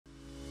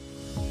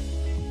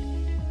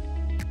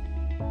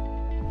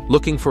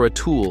Looking for a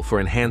tool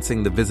for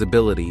enhancing the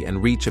visibility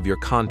and reach of your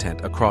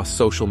content across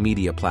social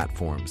media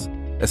platforms,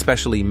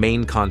 especially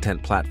main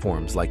content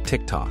platforms like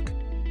TikTok,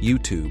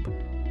 YouTube,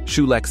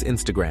 Shulex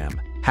Instagram,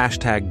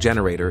 hashtag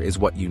generator is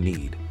what you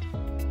need.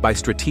 By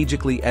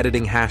strategically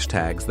editing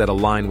hashtags that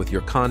align with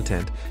your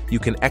content, you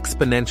can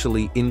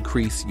exponentially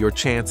increase your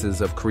chances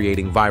of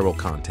creating viral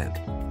content.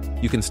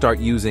 You can start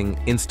using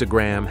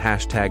Instagram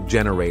hashtag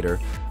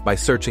generator by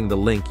searching the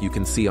link you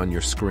can see on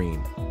your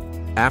screen.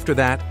 After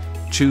that,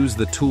 choose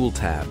the Tool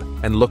tab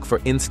and look for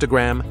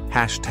Instagram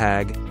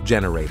hashtag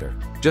generator.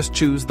 Just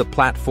choose the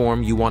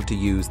platform you want to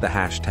use the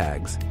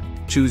hashtags.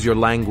 Choose your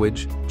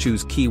language,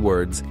 choose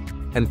keywords,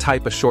 and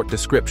type a short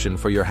description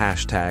for your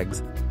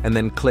hashtags, and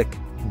then click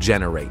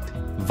Generate.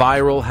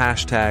 Viral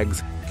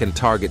hashtags can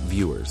target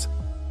viewers,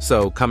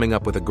 so coming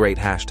up with a great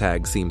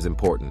hashtag seems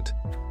important.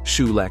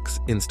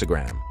 Shulex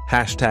Instagram.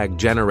 Hashtag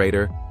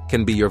generator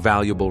can be your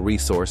valuable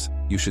resource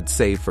you should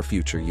save for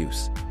future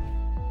use.